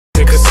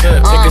a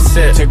sip, take a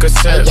sip, take a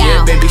sip.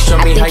 Yeah, baby, show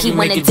me how you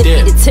make it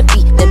dip. The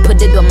tippy, then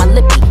put it on my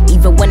lippy.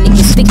 Even when it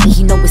gets sticky,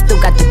 he know it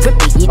still got the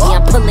grippy. Yeah,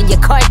 I'm pulling your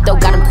card though,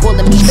 got him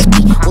calling me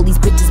Ricky. All these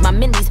bitches my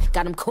minis,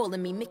 got him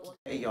calling me Mickey.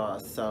 Hey y'all,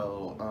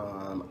 so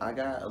I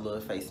got a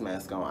little face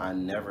mask on. I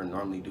never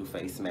normally do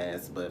face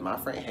masks, but my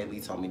friend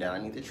Haley told me that I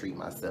need to treat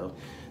myself.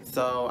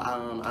 So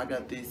I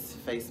got this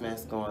face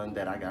mask on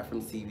that I got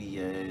from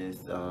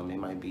CVS. It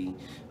might be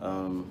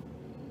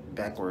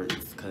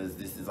backwards because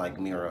this is like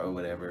mirror or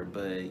whatever,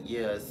 but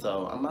yeah,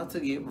 so I'm about to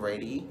get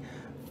ready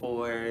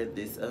for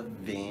this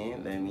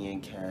event that me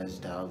and Cash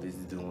Doll is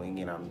doing,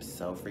 and I'm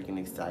so freaking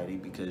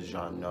excited because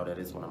y'all know that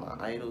it's one of my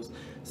idols,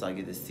 so I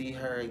get to see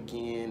her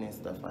again and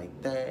stuff like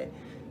that.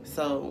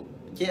 So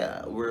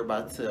yeah, we're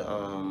about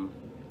to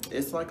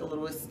it's like a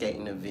little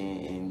skating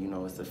event, and you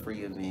know, it's a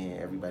free event.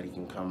 Everybody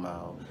can come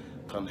out,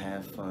 come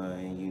have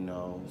fun, you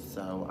know,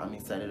 so I'm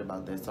excited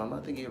about that. So I'm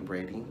about to get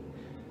ready.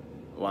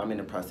 Well, I'm in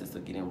the process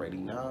of getting ready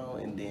now,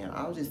 and then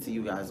I'll just see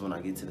you guys when I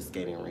get to the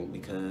skating rink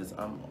because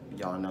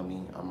y'all know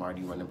me, I'm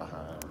already running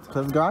behind.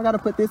 Cause girl, I gotta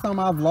put this on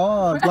my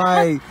vlog.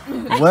 Like,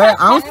 what?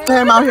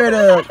 I'm out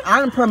here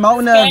I'm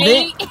promoting the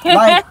event,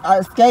 like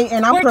skate,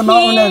 and I'm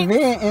promoting the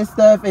event and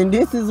stuff, and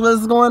this is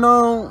what's going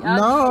on.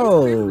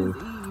 No,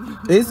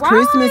 it's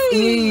Christmas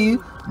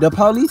Eve. The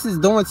police is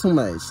doing too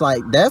much.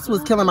 Like, that's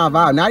what's killing my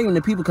vibe. Not even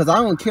the people, because I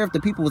don't care if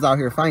the people was out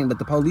here fighting, but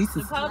the police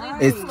is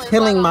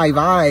killing my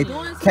vibe.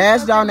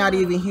 Cash Doll not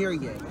even here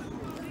yet.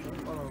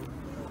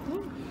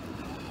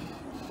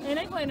 And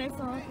they play next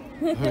song.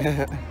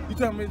 You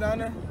tell me down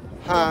there?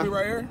 Huh? Be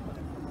right here?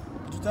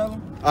 Did you tell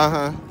them?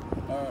 Uh-huh.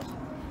 Alright.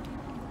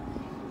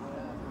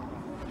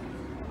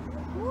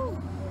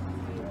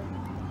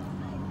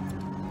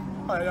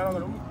 Alright, y'all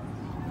gonna move.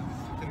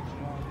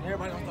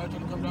 Everybody gonna start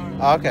trying to come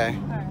down. Okay.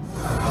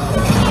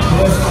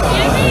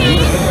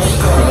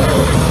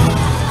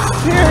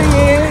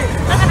 Period.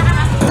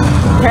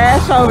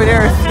 Cash over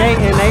there is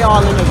skating. They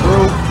all in a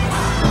group.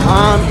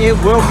 It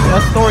will be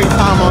a story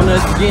time on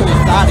us getting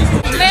inside of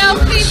here. Mel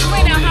Peach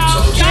winner,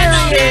 home.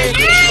 Period.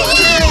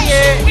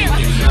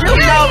 You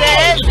know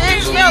that.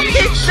 Mel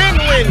Peach been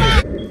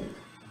winning.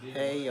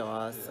 Hey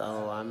y'all,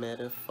 so I'm at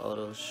a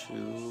photo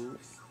shoot.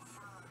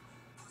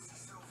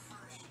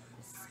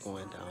 It's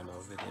going down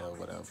over there,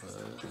 whatever.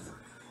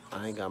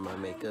 I ain't got my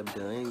makeup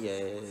done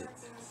yet.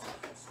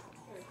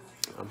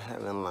 I'm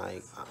having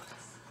like,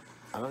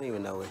 I don't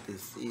even know what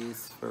this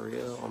is for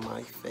real on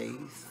my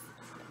face.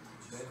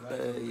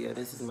 But yeah,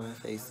 this is my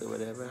face or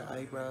whatever.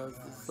 Eyebrows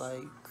is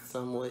like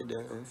somewhat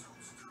done.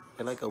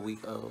 They're like a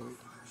week old.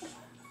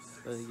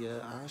 But yeah,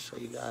 I'll show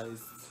you guys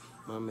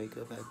my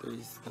makeup after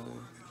it's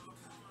done.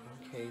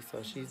 Okay,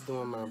 so she's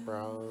doing my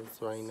brows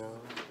right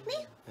now.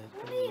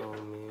 At the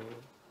moment.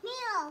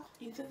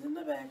 Ethan's in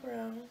the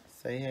background.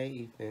 Say hey,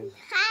 Ethan.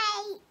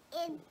 Hi,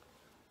 Ethan.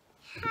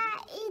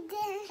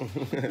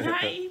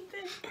 Hi,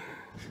 Ethan.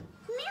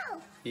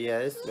 Meow.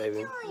 Yes,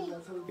 baby.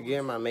 You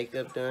getting my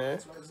makeup done?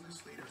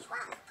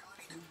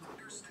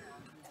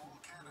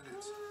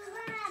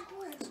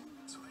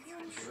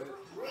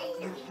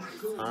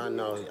 I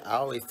know. I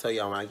always tell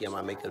y'all when I get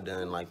my makeup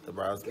done, like the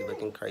brows be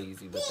looking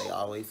crazy, but they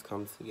always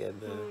come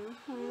together.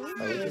 So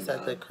we're just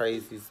at the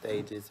crazy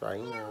stages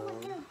right now.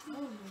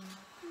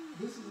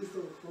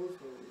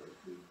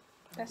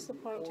 That's the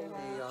point, J-Rob.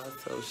 Hey y'all,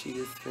 so she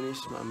just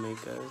finished my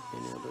makeup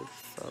and it looks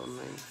so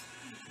nice.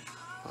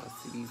 I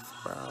see these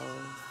brows.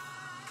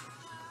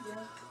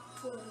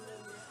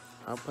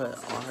 I'll put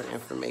all her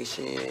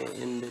information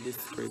in the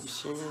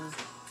description.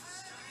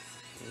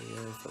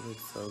 Yes, it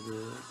looks so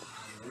good.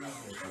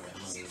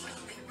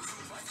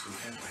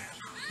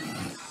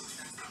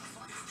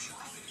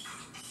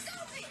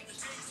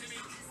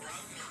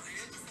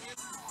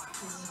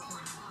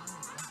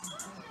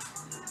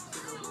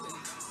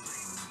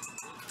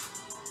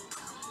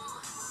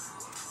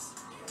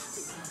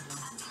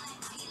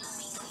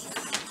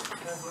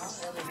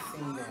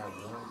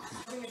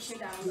 Bring your shit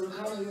down a little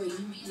bit.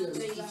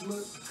 There you go.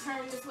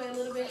 Turn this way a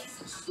little bit.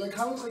 Like,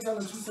 how was I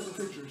telling 2 separate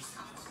pictures?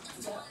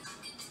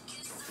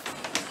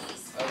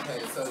 Okay,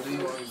 so do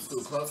you want me to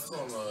do close to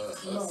him or?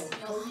 No,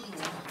 close to him.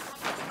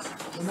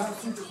 But not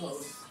super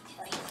close.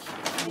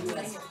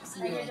 Right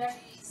here, Jack?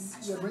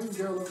 Yeah, bring the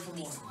girl up some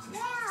more.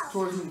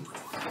 Towards me.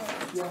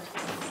 Yeah.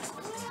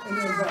 And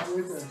then back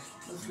right there.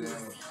 Let's do it.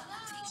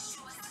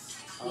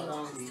 Hold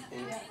on,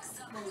 Ethan. Yeah, just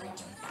like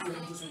that.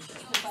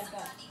 Just like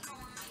that.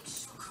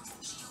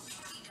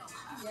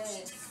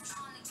 Yes.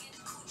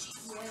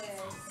 Yes.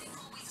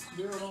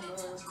 Girl, don't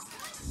matter.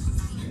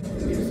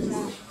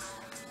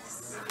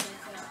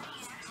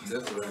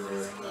 That's what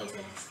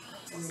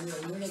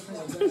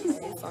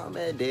So I'm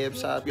at Deb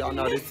Shop. Y'all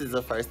know this is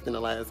the first in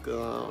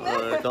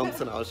Alaska. Don't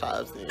to no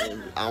shops.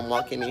 And I'm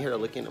walking in here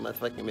looking at my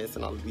fucking mess,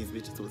 and all of these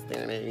bitches was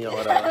staring at me. Or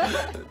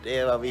whatever.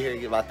 Deb over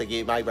here about to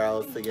get my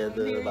brows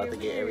together, about to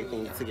get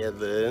everything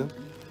together.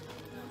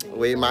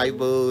 With my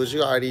booze,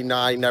 you already know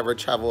I never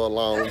travel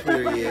alone,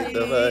 period.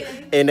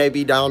 And they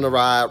be down the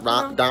ride,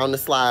 down the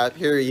slide,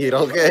 period,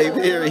 okay,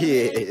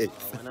 period.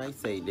 When I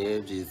say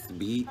Deb just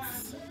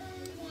beats.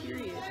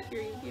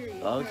 Period.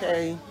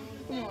 Okay.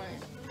 Come on.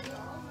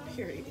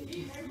 Period.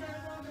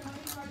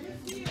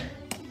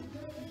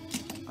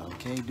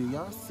 Okay, do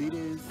y'all see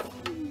this?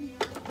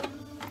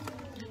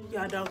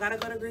 Y'all don't gotta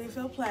go to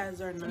Greenfield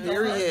Plaza or nothing.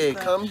 Period.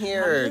 Come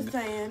here. I'm just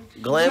saying.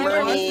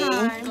 Glamour me.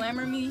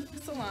 Glamour me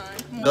salon.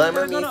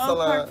 Glamour me Go to Oak Park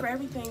salon. for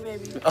everything,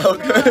 baby.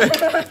 Okay.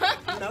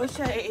 No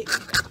shade.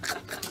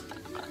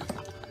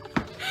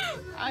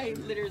 I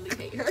literally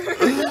hate her.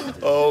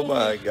 Oh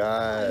my You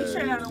God.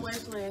 straight out of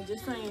Westland,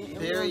 just saying.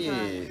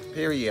 Period.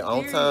 Period.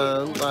 On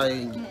time.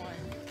 Like,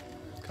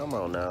 come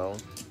on now.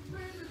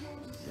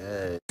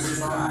 Yeah.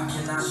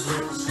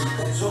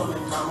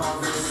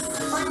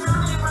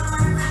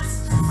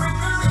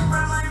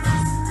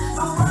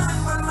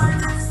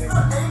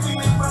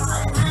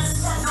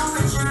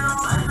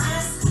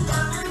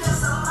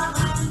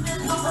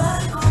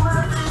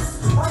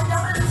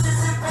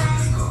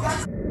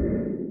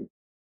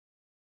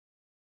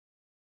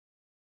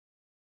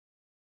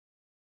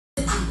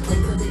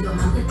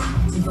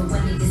 Even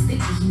when they get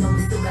sticky, you know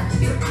we still got the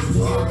grip.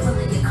 Yeah, I'm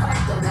pulling your car,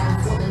 though, got him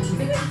calling me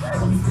Ricky.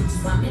 All these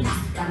bitches my minutes,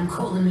 got him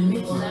calling me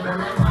Mickey.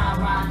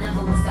 Rah,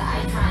 never was the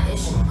icon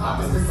issue.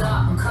 Harper's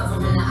Bazaar, I'm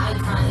covering the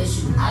icon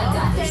issue. I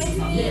got issues,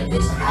 yeah,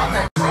 bitch, I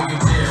got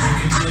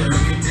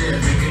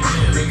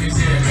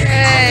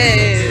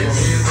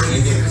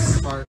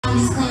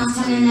These clowns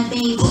turning to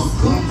babies.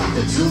 Who got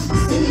the juice?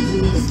 Sending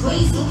you niggas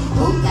crazy.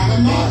 Who got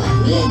a man like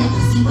me and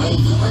never see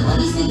wavy? But all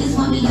these niggas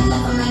want me to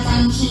love them like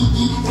I'm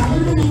Kiki. Got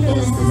them really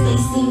feeling since they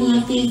see me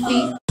on TV.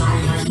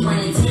 He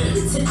wanna take me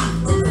to tip,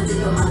 then put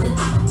it on my lip.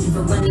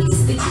 Even when they get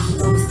sticky, he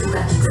know we still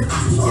got the grip.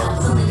 Yeah, I'm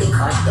pulling your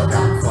car, though,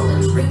 got him calling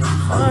me Ricky.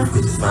 All these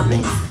bitches my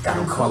minutes, got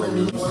him calling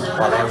me.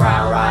 All that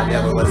rah,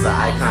 never was an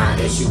icon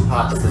issue.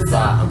 Harper's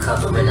Bazaar, I'm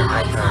covering the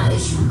icon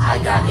issue. I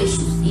got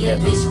issues, yeah,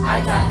 bitch,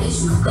 I got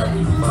issues.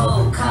 W,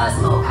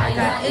 Cosmo, I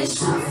got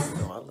issues.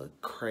 I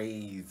look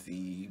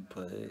crazy,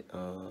 but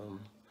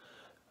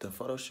the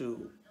photo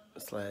shoot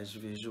 /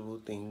 visual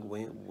thing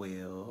went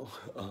well.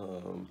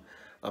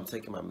 I'm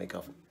taking my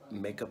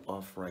makeup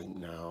off right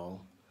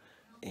now,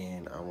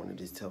 and I want to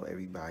just tell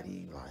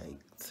everybody, like,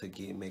 to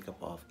get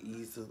makeup off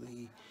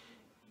easily,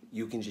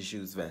 you can just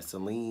use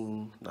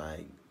Vaseline.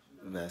 Like,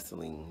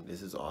 Vaseline,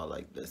 this is all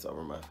like this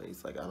over my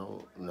face. Like, I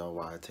don't know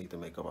why I take the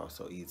makeup off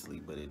so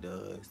easily, but it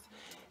does.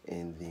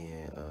 And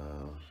then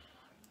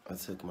I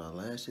took my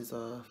lashes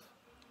off,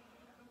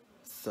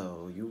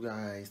 so you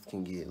guys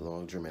can get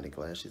long dramatic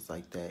lashes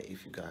like that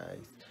if you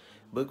guys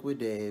book with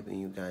Deb and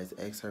you guys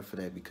ask her for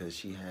that, because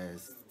she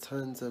has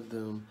tons of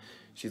them.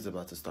 She's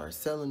about to start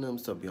selling them,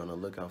 so be on the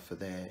lookout for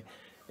that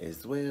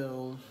as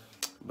well.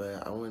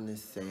 But I want to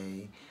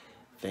say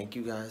thank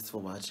you guys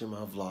for watching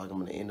my vlog. I'm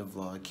going to end the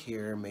vlog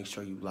here. Make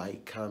sure you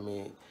like,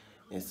 comment,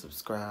 and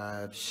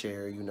subscribe,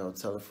 share, you know,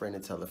 tell a friend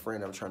and tell a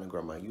friend. I'm trying to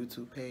grow my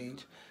YouTube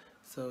page.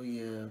 So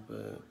yeah,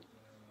 but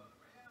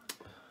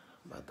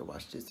I'm about to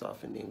watch this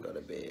off and then go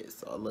to bed.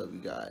 So I love you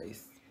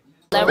guys.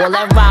 Well,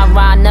 that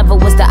rah, never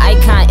was the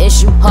icon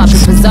issue.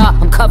 Harper's Bazaar,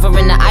 I'm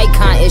covering the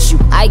icon issue.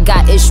 I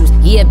got issues,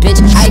 yeah,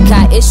 bitch, I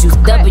got issues.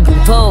 W,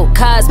 Vogue,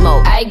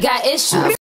 Cosmo, I got issues.